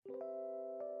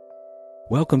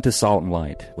Welcome to Salt and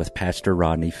Light with Pastor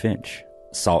Rodney Finch.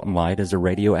 Salt and Light is a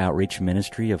radio outreach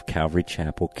ministry of Calvary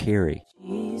Chapel, Cary.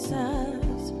 Jesus,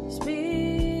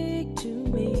 speak to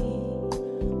me.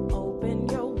 Open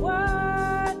your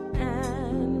word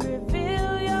and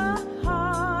reveal your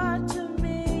heart to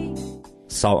me.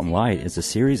 Salt and Light is a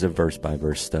series of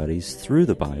verse-by-verse studies through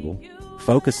the Bible,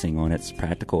 focusing on its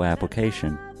practical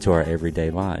application to our everyday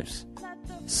lives.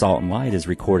 Salt and Light is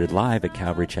recorded live at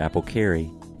Calvary Chapel, Cary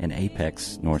in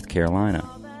Apex, North Carolina.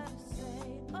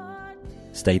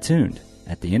 Stay tuned.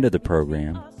 At the end of the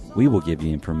program, we will give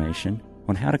you information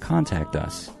on how to contact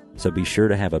us, so be sure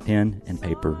to have a pen and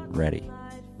paper ready.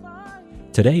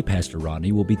 Today, Pastor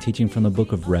Rodney will be teaching from the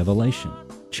book of Revelation,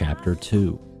 chapter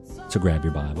 2. So grab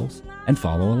your Bibles and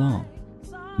follow along.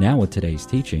 Now with today's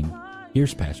teaching,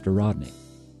 here's Pastor Rodney.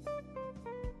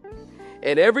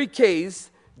 In every case,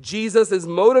 Jesus is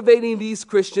motivating these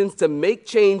Christians to make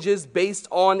changes based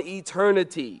on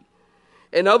eternity.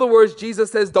 In other words,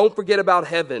 Jesus says, don't forget about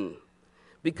heaven,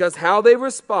 because how they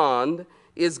respond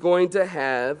is going to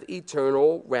have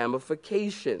eternal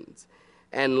ramifications.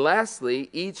 And lastly,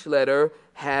 each letter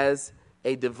has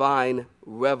a divine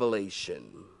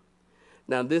revelation.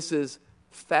 Now, this is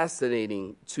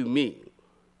fascinating to me.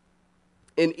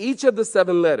 In each of the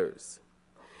 7 letters,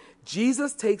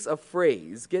 Jesus takes a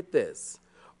phrase, get this,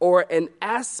 or an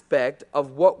aspect of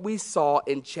what we saw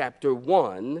in chapter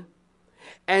 1,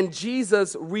 and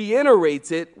Jesus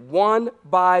reiterates it one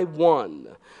by one.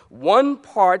 One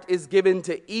part is given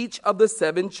to each of the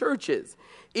 7 churches.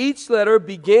 Each letter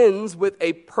begins with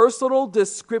a personal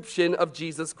description of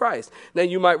Jesus Christ. Now,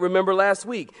 you might remember last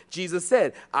week, Jesus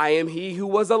said, I am he who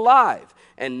was alive,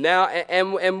 and now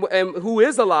and who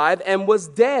is alive and was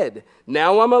dead.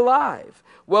 Now I'm alive.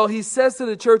 Well, he says to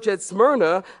the church at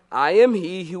Smyrna, I am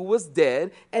he who was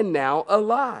dead and now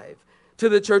alive. To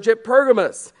the church at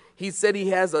Pergamos, he said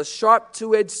he has a sharp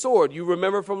two-edged sword. You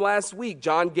remember from last week,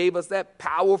 John gave us that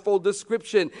powerful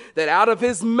description that out of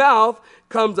his mouth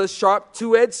comes a sharp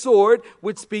two-edged sword,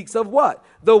 which speaks of what?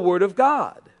 The Word of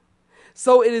God.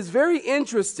 So it is very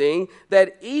interesting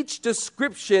that each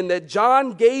description that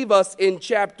John gave us in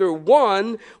chapter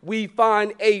 1, we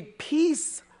find a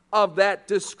piece of that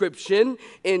description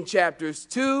in chapters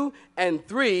 2 and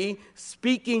 3,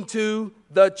 speaking to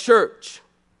the church.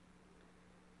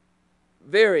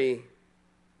 Very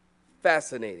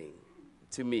fascinating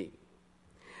to me.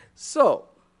 So,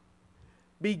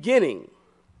 beginning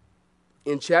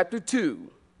in chapter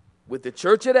 2 with the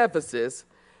church at Ephesus,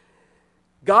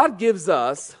 God gives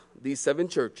us these 7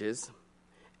 churches,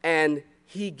 and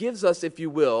he gives us, if you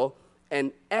will,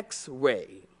 an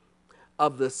X-ray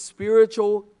of the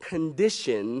spiritual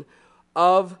condition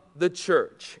of the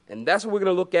church. And that's what we're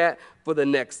going to look at for the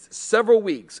next several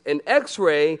weeks. An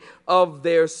X-ray of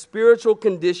their spiritual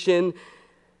condition.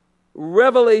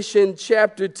 Revelation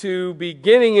chapter 2,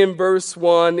 beginning in verse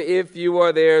 1. If you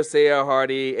are there, say a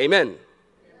hearty amen. Amen.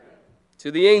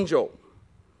 To the angel,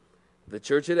 the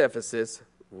church at Ephesus,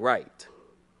 write.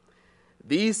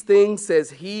 These things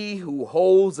says he who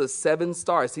holds the 7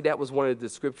 stars. See, that was one of the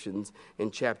descriptions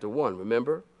in chapter 1,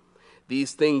 remember?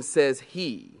 These things says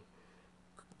he,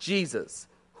 Jesus,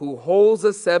 who holds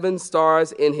the 7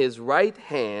 stars in his right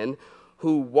hand,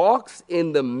 who walks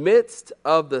in the midst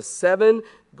of the 7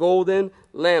 golden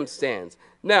lampstands.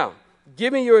 Now,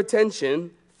 give me your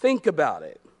attention. Think about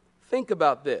it. Think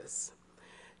about this.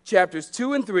 Chapters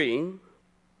 2 and 3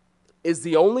 is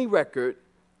the only record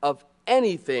of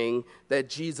anything that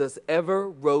Jesus ever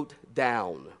wrote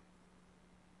down.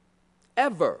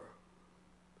 Ever.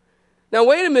 Now,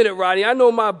 wait a minute, Rodney. I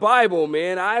know my Bible,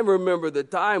 man. I remember the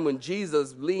time when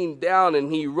Jesus leaned down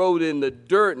and he wrote in the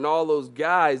dirt and all those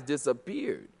guys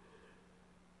disappeared.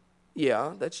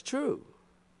 Yeah, that's true.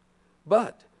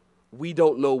 But we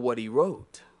don't know what he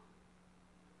wrote.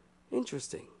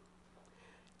 Interesting.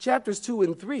 Chapters 2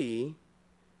 and 3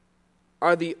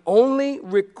 are the only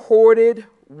recorded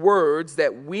words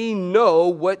that we know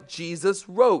what Jesus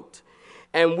wrote.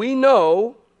 And we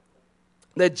know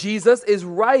that Jesus is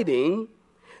writing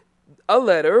a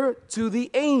letter to the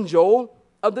angel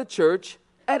of the church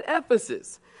at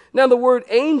Ephesus. Now, the word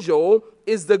angel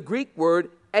is the Greek word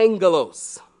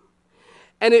angelos,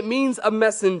 and it means a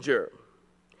messenger.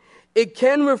 It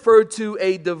can refer to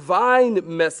a divine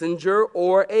messenger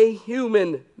or a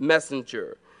human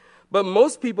messenger. But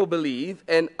most people believe,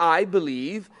 and I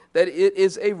believe, that it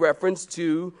is a reference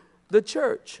to the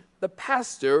church, the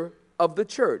pastor of the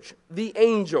church, the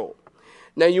angel.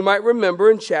 Now, you might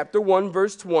remember in chapter 1,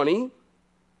 verse 20,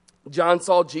 John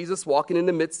saw Jesus walking in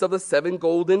the midst of the 7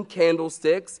 golden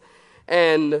candlesticks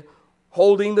and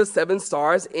holding the 7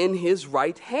 stars in his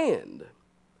right hand.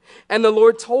 And the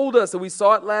Lord told us, and we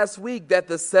saw it last week, that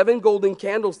the 7 golden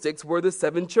candlesticks were the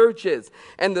 7 churches,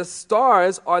 and the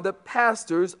stars are the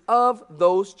pastors of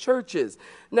those churches.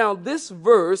 Now, this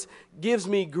verse gives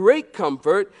me great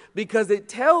comfort because it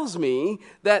tells me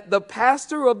that the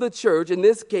pastor of the church, in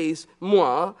this case,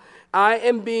 moi, I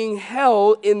am being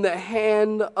held in the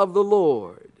hand of the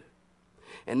Lord.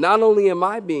 And not only am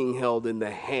I being held in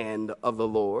the hand of the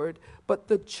Lord, but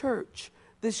the church,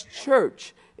 this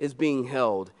church is being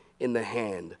held in the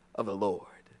hand of the Lord.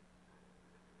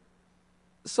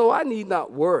 So I need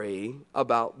not worry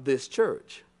about this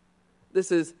church.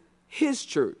 This is his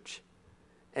church,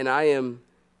 and I am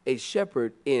a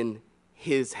shepherd in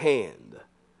his hand.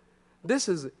 This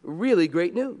is really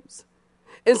great news.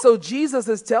 And so Jesus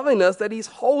is telling us that he's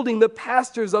holding the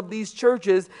pastors of these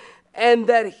churches and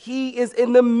that he is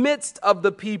in the midst of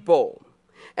the people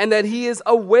and that he is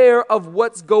aware of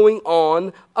what's going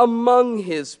on among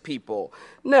his people.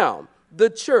 Now, the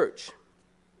church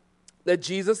that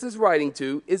Jesus is writing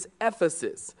to is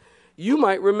Ephesus. You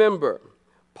might remember,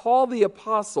 Paul the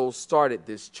Apostle started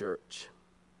this church.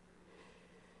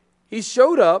 He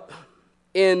showed up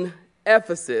in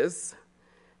Ephesus,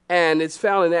 and it's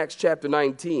found in Acts chapter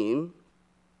 19,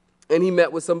 and he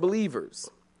met with some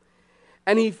believers.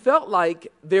 And he felt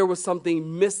like there was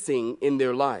something missing in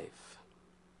their life.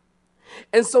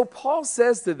 And so Paul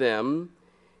says to them,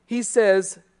 he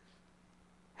says,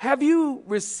 have you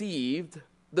received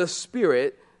the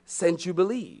Spirit since you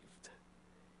believed?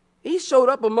 He showed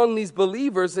up among these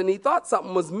believers and he thought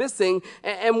something was missing.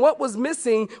 And what was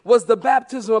missing was the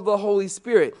baptism of the Holy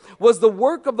Spirit, was the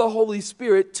work of the Holy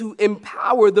Spirit to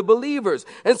empower the believers.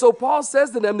 And so Paul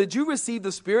says to them, did you receive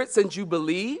the Spirit since you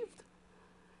believed?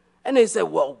 And they said,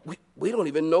 well, we don't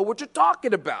even know what you're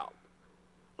talking about.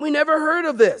 We never heard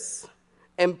of this.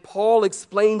 And Paul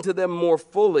explained to them more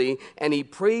fully, and he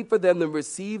prayed for them to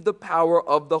receive the power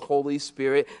of the Holy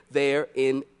Spirit there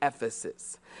in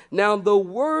Ephesus. Now,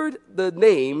 the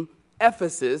name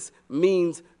Ephesus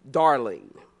means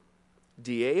darling.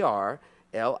 D-A-R-L-I-N-G,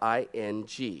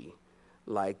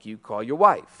 like you call your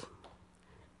wife.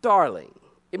 Darling.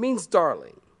 It means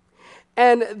darling.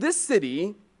 And this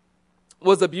city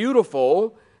was a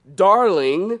beautiful,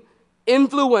 darling,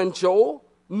 influential,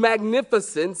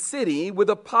 magnificent city with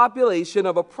a population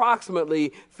of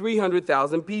approximately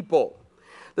 300,000 people.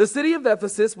 The city of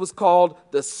Ephesus was called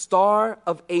the Star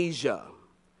of Asia,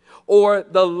 or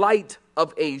the Light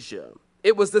of Asia.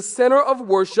 It was the center of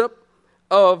worship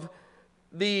of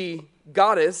the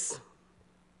goddess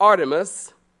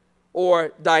Artemis,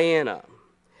 or Diana.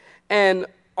 And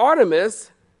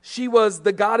Artemis, she was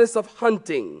the goddess of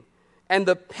hunting and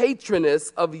the patroness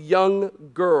of young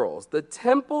girls. The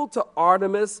temple to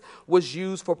Artemis was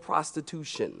used for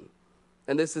prostitution.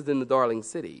 And this is in the Darling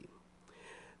City.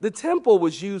 The temple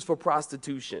was used for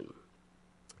prostitution.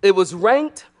 It was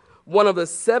ranked one of the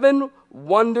 7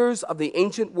 wonders of the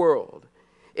ancient world.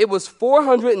 It was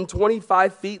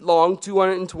 425 feet long,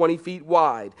 220 feet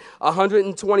wide,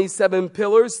 127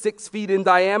 pillars, 6 feet in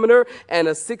diameter, and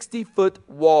a 60-foot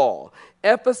wall.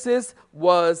 Ephesus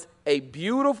was a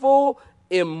beautiful,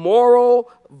 immoral,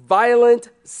 violent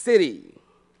city.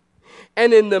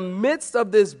 And in the midst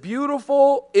of this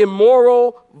beautiful,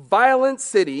 immoral, violent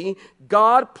city,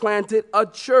 God planted a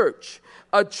church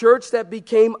that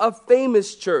became a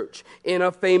famous church in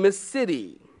a famous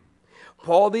city.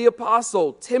 Paul the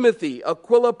Apostle, Timothy,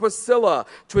 Aquila, Priscilla.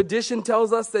 Tradition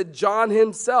tells us that John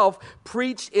himself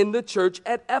preached in the church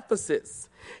at Ephesus.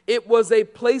 It was a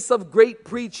place of great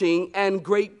preaching and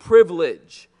great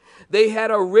privilege. They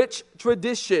had a rich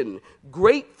tradition,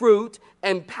 great fruit,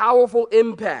 and powerful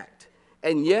impact.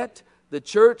 And yet, the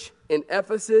church in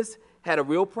Ephesus had a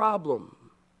real problem.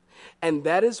 And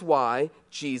that is why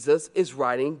Jesus is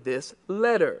writing this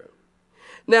letter.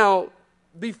 Now,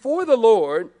 before the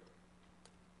Lord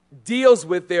deals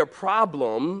with their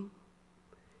problem,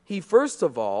 he first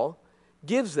of all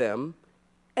gives them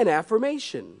an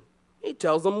affirmation. He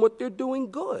tells them what they're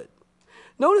doing good.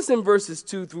 Notice in verses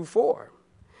 2 through 4.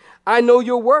 I know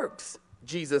your works,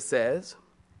 Jesus says,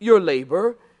 your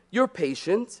labor, your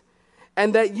patience,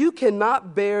 and that you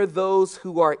cannot bear those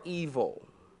who are evil.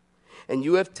 And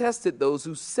you have tested those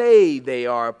who say they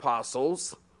are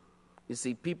apostles. You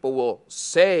see, people will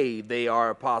say they are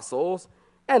apostles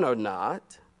and are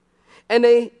not. And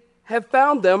they have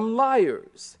found them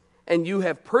liars. And you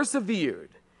have persevered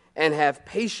and have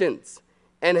patience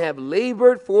and have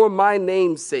labored for my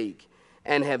name's sake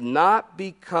and have not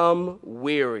become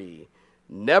weary.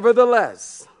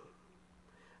 Nevertheless,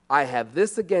 I have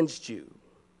this against you,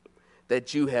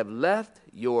 that you have left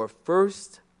your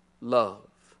first love.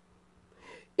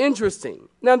 Interesting.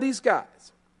 Now, these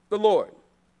guys, the Lord,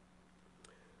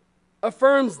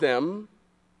 affirms them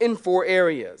in 4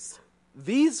 areas.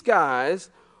 These guys,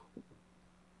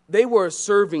 they were a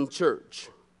serving church.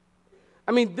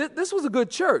 I mean, this was a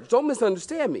good church. Don't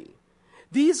misunderstand me.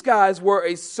 These guys were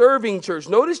a serving church.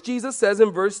 Notice Jesus says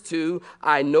in verse 2,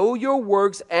 I know your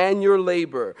works and your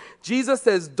labor. Jesus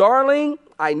says, darling,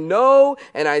 I know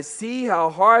and I see how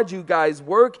hard you guys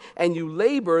work and you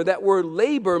labor. That word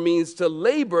labor means to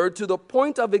labor to the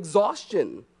point of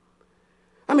exhaustion.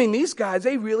 I mean, these guys,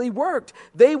 they really worked.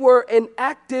 They were an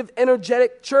active,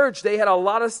 energetic church. They had a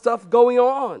lot of stuff going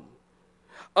on.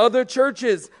 Other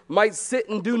churches might sit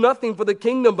and do nothing for the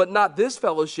kingdom, but not this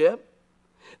fellowship.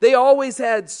 They always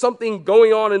had something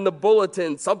going on in the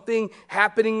bulletin, something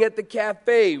happening at the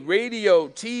cafe, radio,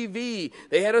 TV.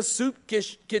 They had a soup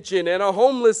kitchen and a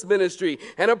homeless ministry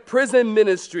and a prison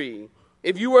ministry.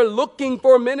 If you were looking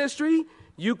for ministry,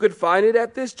 you could find it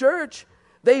at this church.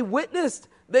 They witnessed,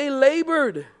 they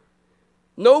labored.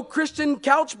 No Christian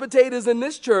couch potatoes in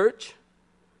this church.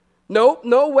 Nope,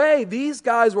 no way. These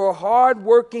guys were a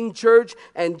hard-working church,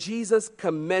 and Jesus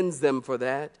commends them for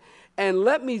that. And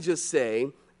let me just say,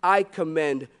 I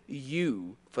commend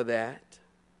you for that.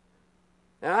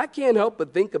 Now, I can't help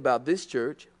but think about this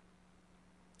church.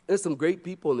 There's some great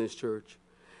people in this church.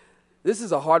 This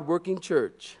is a hardworking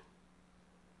church.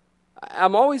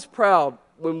 I'm always proud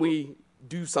when we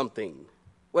do something,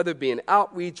 whether it be an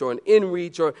outreach or an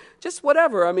in-reach or just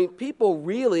whatever. I mean, people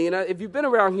really, and if you've been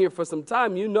around here for some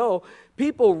time, you know,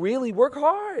 people really work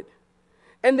hard.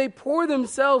 And they pour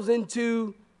themselves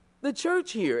into the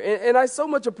church here. And I so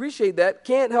much appreciate that.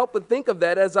 Can't help but think of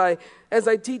that as I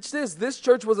teach this. This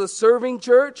church was a serving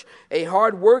church, a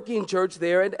hard-working church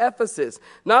there at Ephesus.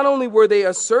 Not only were they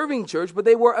a serving church, but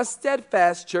they were a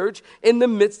steadfast church in the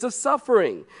midst of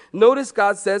suffering. Notice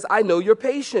God says, I know your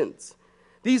patience.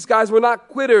 These guys were not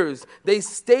quitters. They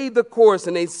stayed the course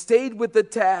and they stayed with the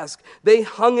task. They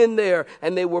hung in there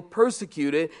and they were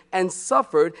persecuted and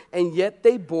suffered, and yet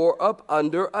they bore up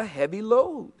under a heavy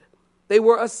load. They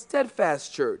were a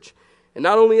steadfast church. And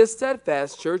not only a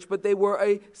steadfast church, but they were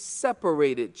a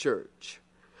separated church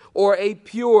or a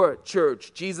pure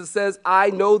church. Jesus says, I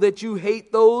know that you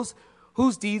hate those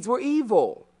whose deeds were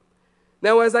evil.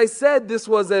 Now, as I said, this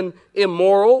was an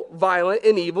immoral, violent,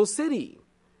 and evil city.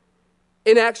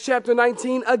 In Acts chapter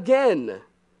 19, again,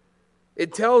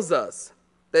 it tells us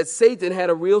that Satan had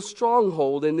a real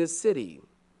stronghold in this city.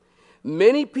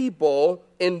 Many people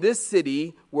in this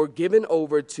city were given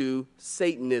over to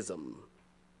Satanism.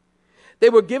 They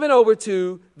were given over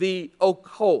to the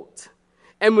occult.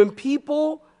 And when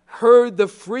people heard the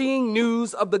freeing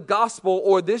news of the gospel,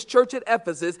 or this church at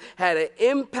Ephesus had an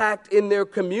impact in their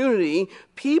community,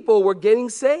 people were getting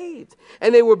saved.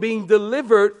 And they were being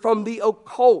delivered from the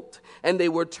occult. And they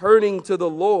were turning to the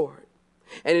Lord.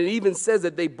 And it even says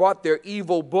that they brought their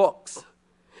evil books.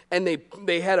 And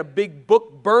they had a big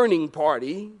book burning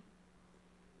party,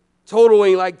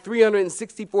 totaling like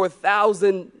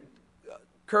 364,000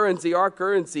 our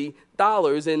currency,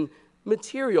 dollars in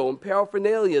material and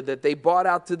paraphernalia that they bought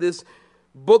out to this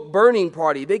book burning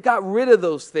party. They got rid of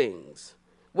those things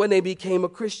when they became a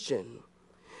Christian.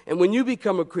 And when you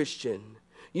become a Christian,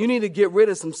 you need to get rid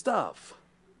of some stuff.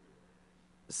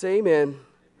 Say amen.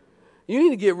 You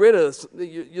need to get rid of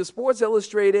your Sports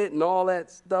Illustrated and all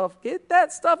that stuff. Get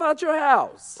that stuff out your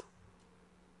house.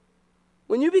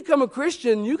 When you become a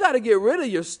Christian, you got to get rid of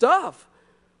your stuff.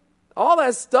 All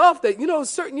that stuff that, you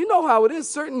know how it is,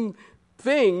 certain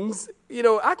things,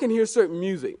 I can hear certain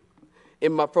music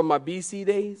from my BC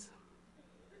days,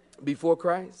 before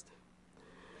Christ.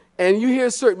 And you hear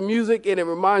certain music and it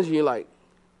reminds you, like,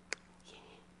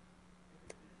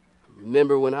 yeah.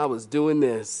 Remember when I was doing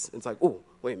this? It's like, oh,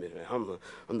 wait a minute,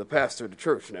 I'm the pastor of the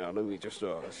church now. Let me just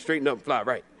straighten up and fly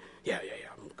right. Yeah,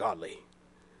 I'm godly.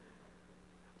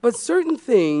 But certain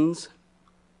things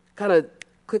kind of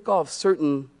click off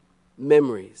certain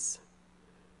memories.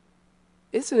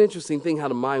 It's an interesting thing how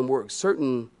the mind works.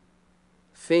 Certain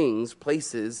things,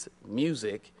 places,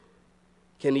 music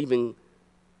can even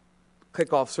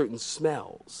click off certain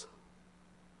smells.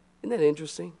 Isn't that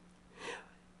interesting?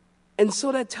 And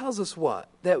so that tells us what?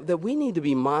 That we need to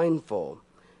be mindful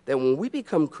that when we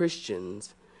become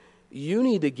Christians, you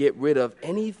need to get rid of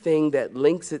anything that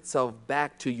links itself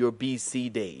back to your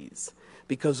BC days,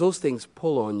 because those things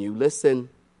pull on you. Listen,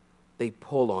 they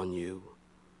pull on you.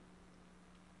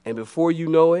 And before you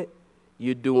know it,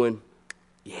 you're doing,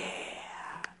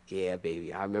 yeah,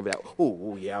 baby, I remember that.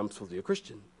 Oh, yeah, I'm supposed to be a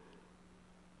Christian.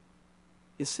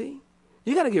 You see?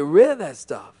 You got to get rid of that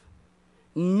stuff.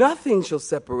 Nothing shall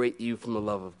separate you from the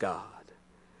love of God.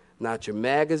 Not your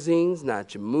magazines,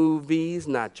 not your movies,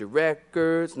 not your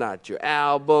records, not your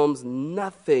albums.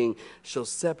 Nothing shall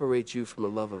separate you from the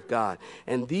love of God.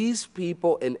 And these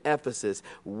people in Ephesus,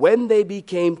 when they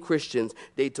became Christians,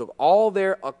 they took all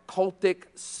their occultic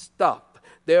stuff,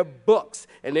 their books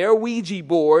and their Ouija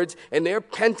boards and their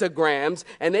pentagrams,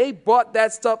 and they brought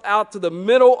that stuff out to the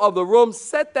middle of the room,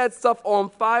 set that stuff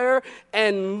on fire,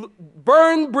 and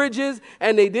burned bridges,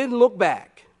 and they didn't look back.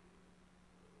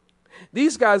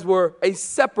 These guys were a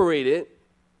separated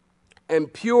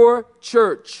and pure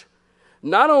church.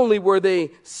 Not only were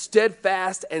they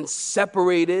steadfast and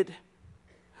separated,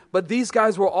 but these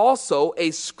guys were also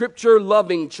a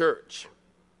scripture-loving church.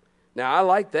 Now, I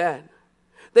like that.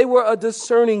 They were a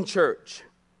discerning church.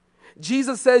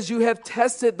 Jesus says, you have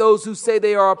tested those who say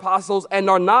they are apostles and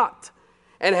are not,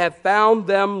 and have found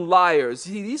them liars.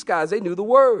 See, these guys, they knew the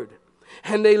word,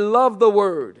 and they loved the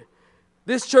word.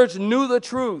 This church knew the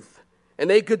truth, and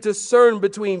they could discern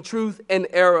between truth and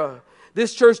error.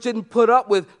 This church didn't put up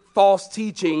with false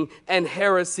teaching and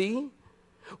heresy.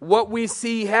 What we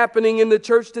see happening in the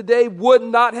church today would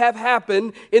not have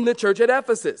happened in the church at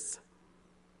Ephesus.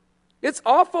 It's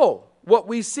awful what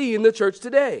we see in the church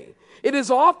today. It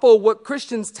is awful what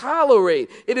Christians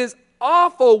tolerate. It is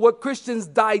awful what Christians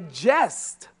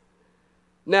digest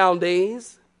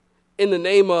nowadays in the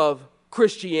name of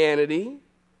Christianity,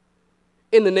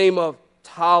 in the name of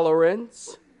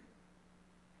tolerance,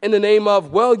 in the name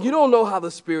of, well, you don't know how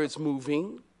the Spirit's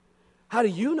moving. How do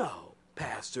you know,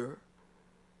 Pastor?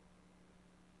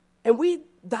 And we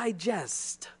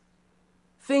digest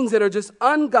things that are just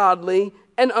ungodly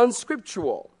and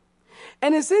unscriptural.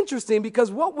 And it's interesting because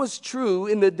what was true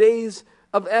in the days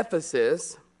of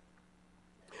Ephesus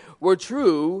were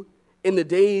true in the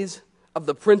days of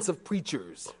the Prince of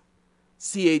Preachers,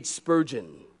 C.H.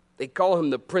 Spurgeon. They call him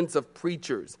the Prince of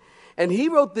Preachers. And he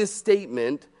wrote this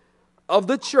statement of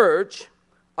the church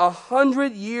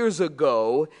 100 years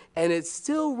ago, and it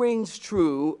still rings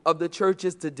true of the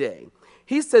churches today.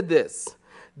 He said this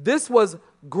was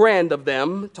grand of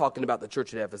them, talking about the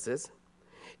church at Ephesus.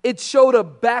 It showed a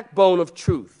backbone of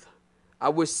truth. I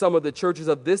wish some of the churches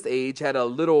of this age had a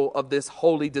little of this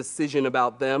holy decision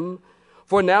about them.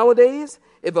 For nowadays,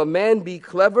 if a man be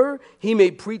clever, he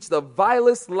may preach the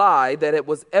vilest lie that it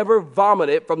was ever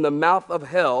vomited from the mouth of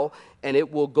hell, and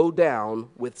it will go down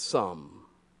with some.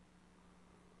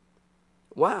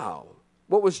 Wow.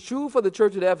 What was true for the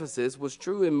church at Ephesus was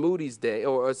true in Moody's day,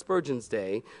 or Spurgeon's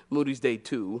day, Moody's day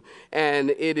 2,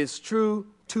 and it is true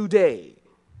today.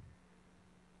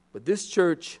 But this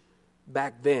church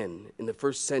back then in the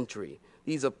first century,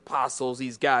 these apostles,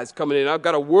 these guys coming in, I've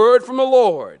got a word from the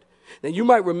Lord. Now you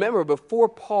might remember before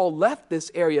Paul left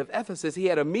this area of Ephesus, he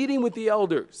had a meeting with the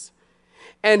elders.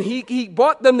 And he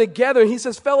brought them together and he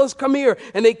says, fellas, come here.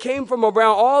 And they came from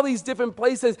around all these different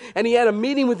places and he had a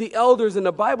meeting with the elders. And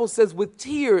the Bible says with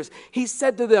tears, he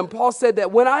said to them, Paul said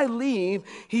that when I leave,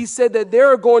 he said that there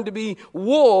are going to be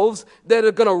wolves that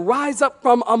are going to rise up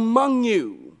from among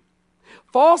you.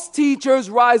 False teachers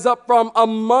rise up from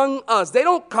among us. They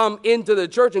don't come into the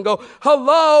church and go,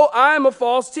 hello, I'm a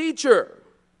false teacher.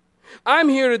 I'm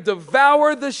here to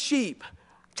devour the sheep.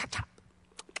 Chop, chop.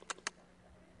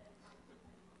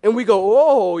 And we go,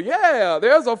 oh, yeah,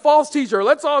 there's a false teacher.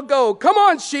 Let's all go. Come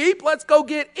on, sheep. Let's go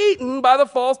get eaten by the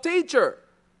false teacher.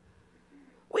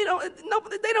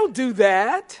 They don't do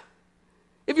that.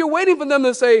 If you're waiting for them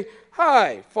to say,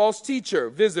 hi, false teacher,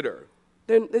 visitor,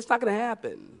 then it's not going to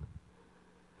happen.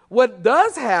 What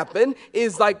does happen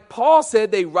is, like Paul said,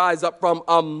 they rise up from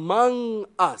among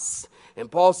us. And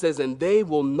Paul says, and they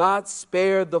will not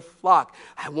spare the flock.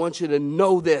 I want you to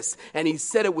know this. And he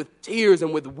said it with tears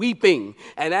and with weeping.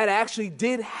 And that actually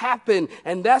did happen.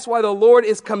 And that's why the Lord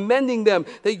is commending them,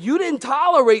 that you didn't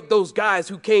tolerate those guys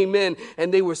who came in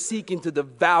and they were seeking to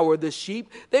devour the sheep.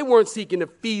 They weren't seeking to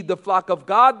feed the flock of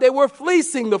God. They were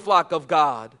fleecing the flock of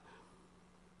God.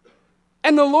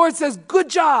 And the Lord says, good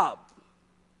job.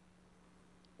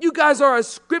 You guys are a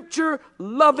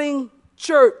scripture-loving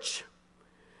church.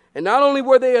 And not only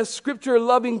were they a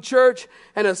scripture-loving church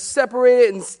and a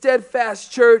separated and steadfast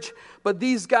church, but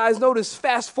these guys, notice,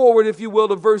 fast forward, if you will,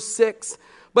 to verse 6.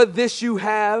 But this you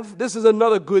have, this is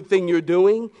another good thing you're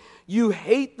doing. You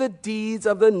hate the deeds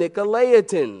of the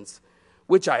Nicolaitans,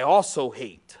 which I also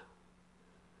hate.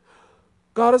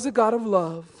 God is a God of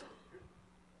love.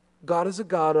 God is a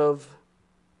God of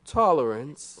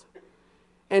tolerance.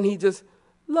 And he just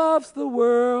loves the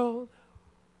world.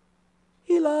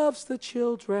 He loves the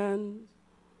children.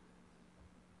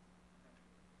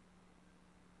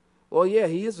 Well, yeah,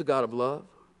 he is a God of love.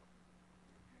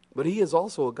 But he is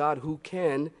also a God who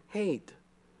can hate.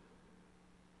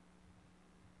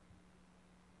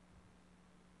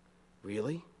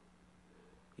 Really?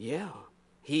 Yeah.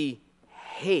 He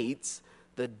hates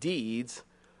the deeds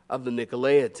of the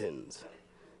Nicolaitans.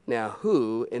 Now,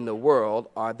 who in the world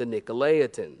are the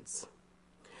Nicolaitans?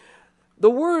 The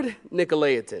word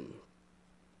Nicolaitan,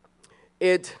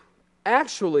 it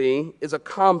actually is a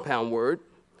compound word.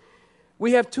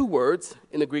 We have two words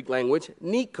in the Greek language,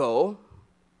 Niko,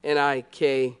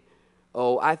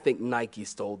 N-I-K-O. I think Nike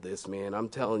stole this, man. I'm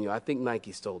telling you, I think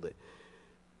Nike stole it.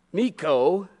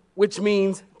 Niko, which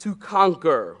means to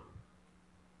conquer.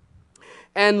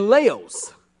 And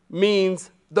Laos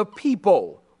means the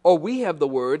people, or we have the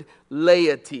word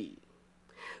laity.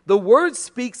 The word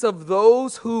speaks of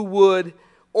those who would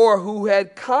or who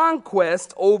had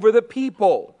conquest over the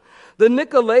people. The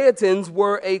Nicolaitans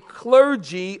were a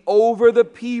clergy over the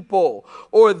people,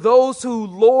 or those who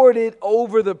lorded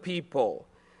over the people.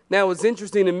 Now, it's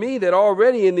interesting to me that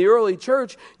already in the early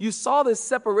church, you saw this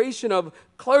separation of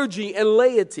clergy and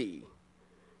laity.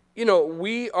 You know,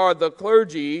 we are the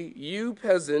clergy, you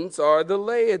peasants are the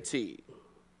laity.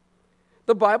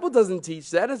 The Bible doesn't teach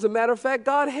that. As a matter of fact,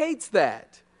 God hates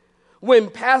that. When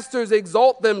pastors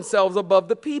exalt themselves above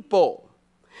the people,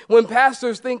 when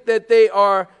pastors think that they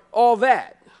are all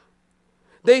that,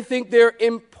 they think they're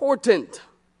important.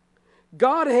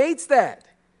 God hates that.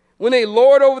 When they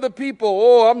lord over the people,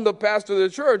 oh, I'm the pastor of the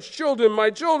church. Children, my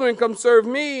children, come serve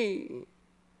me.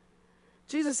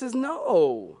 Jesus says,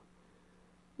 no.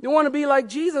 You want to be like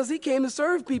Jesus? He came to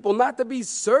serve people, not to be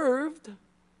served.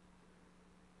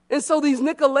 And so these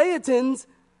Nicolaitans,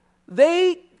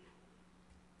 they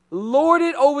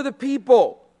lorded over the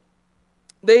people.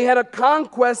 They had a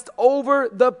conquest over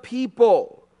the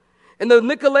people. And the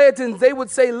Nicolaitans, they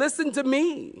would say, listen to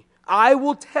me. I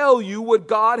will tell you what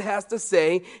God has to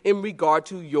say in regard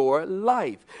to your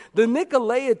life. The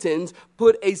Nicolaitans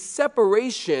put a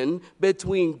separation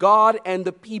between God and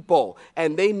the people,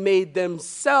 and they made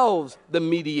themselves the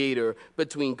mediator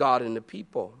between God and the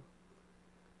people.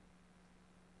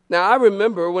 Now, I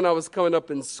remember when I was coming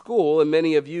up in school, and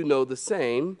many of you know the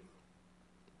same,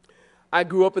 I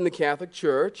grew up in the Catholic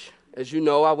Church. As you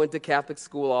know, I went to Catholic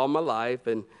school all my life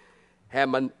and had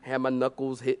my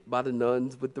knuckles hit by the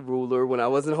nuns with the ruler when I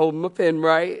wasn't holding my pen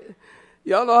right.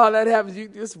 Y'all know how that happens. You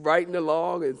just writing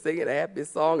along and singing a happy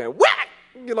song and whack!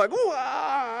 You're like, ooh,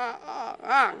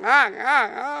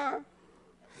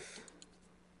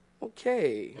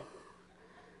 Okay.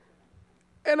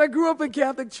 And I grew up in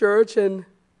Catholic Church, and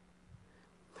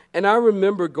I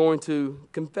remember going to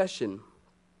confession,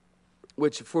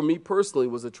 which for me personally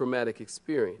was a traumatic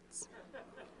experience.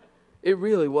 It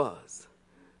really was.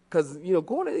 Because, you're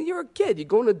a kid. You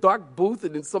go in a dark booth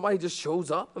and then somebody just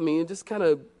shows up. I mean, it just kind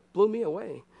of blew me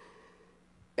away.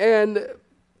 And,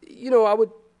 I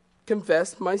would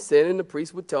confess my sin, and the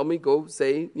priest would tell me, go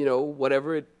say,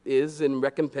 whatever it is in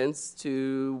recompense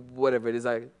to whatever it is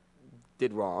I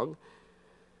did wrong.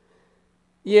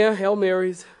 Yeah, Hail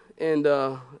Marys and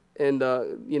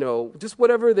just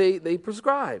whatever they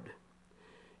prescribed.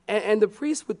 And the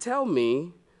priest would tell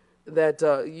me that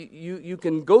you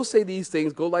can go say these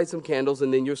things, go light some candles,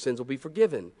 and then your sins will be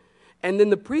forgiven. And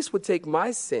then the priest would take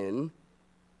my sin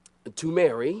to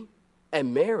Mary,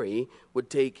 and Mary would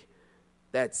take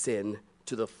that sin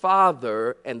to the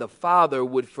Father, and the Father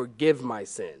would forgive my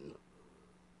sin.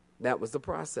 That was the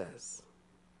process.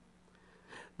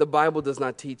 The Bible does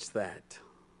not teach that.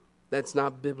 That's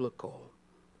not biblical.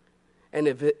 And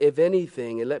if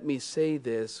anything, and let me say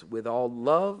this with all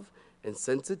love and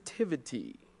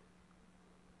sensitivity,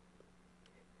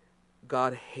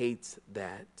 God hates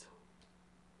that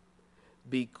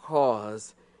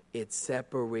because it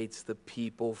separates the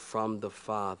people from the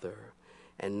Father.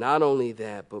 And not only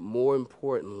that, but more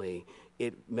importantly,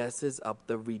 it messes up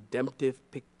the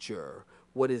redemptive picture.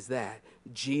 What is that?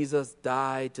 Jesus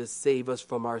died to save us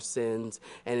from our sins.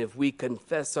 And if we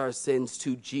confess our sins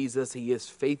to Jesus, he is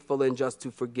faithful and just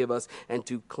to forgive us and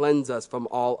to cleanse us from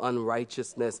all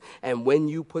unrighteousness. And when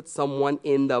you put someone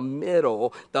in the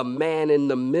middle, the man in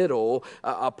the middle,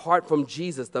 apart from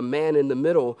Jesus, the man in the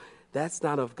middle, that's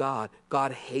not of God.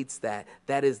 God hates that.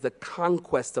 That is the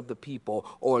conquest of the people,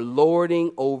 or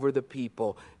lording over the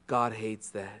people. God hates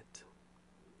that.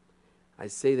 I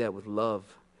say that with love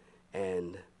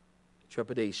and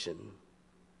trepidation,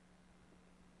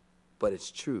 but it's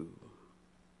true.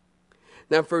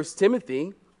 Now, 1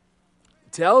 Timothy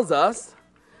tells us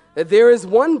that there is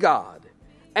one God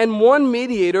and one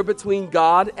mediator between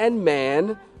God and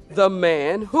man, the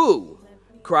man who?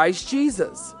 Christ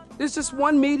Jesus. There's just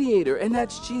one mediator, and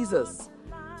that's Jesus.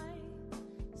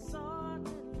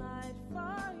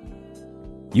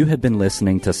 You have been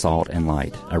listening to Salt and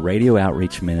Light, a radio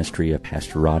outreach ministry of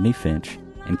Pastor Rodney Finch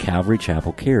in Calvary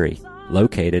Chapel, Cary.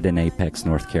 located in Apex,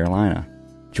 North Carolina.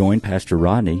 Join Pastor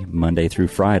Rodney Monday through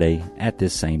Friday at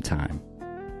this same time.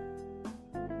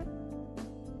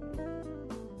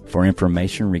 For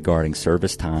information regarding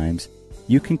service times,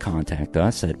 you can contact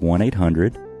us at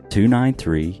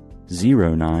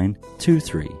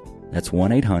 1-800-293-0923. That's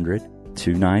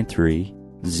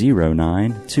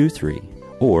 1-800-293-0923.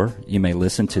 Or you may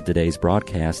listen to today's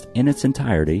broadcast in its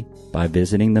entirety by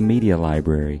visiting the media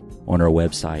library on our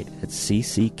website at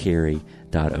cccarey.org.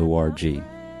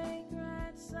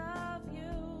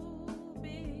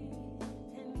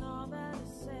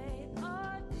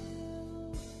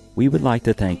 We would like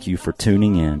to thank you for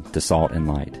tuning in to Salt and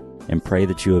Light and pray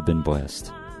that you have been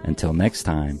blessed. Until next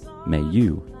time, may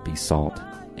you be salt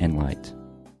and light.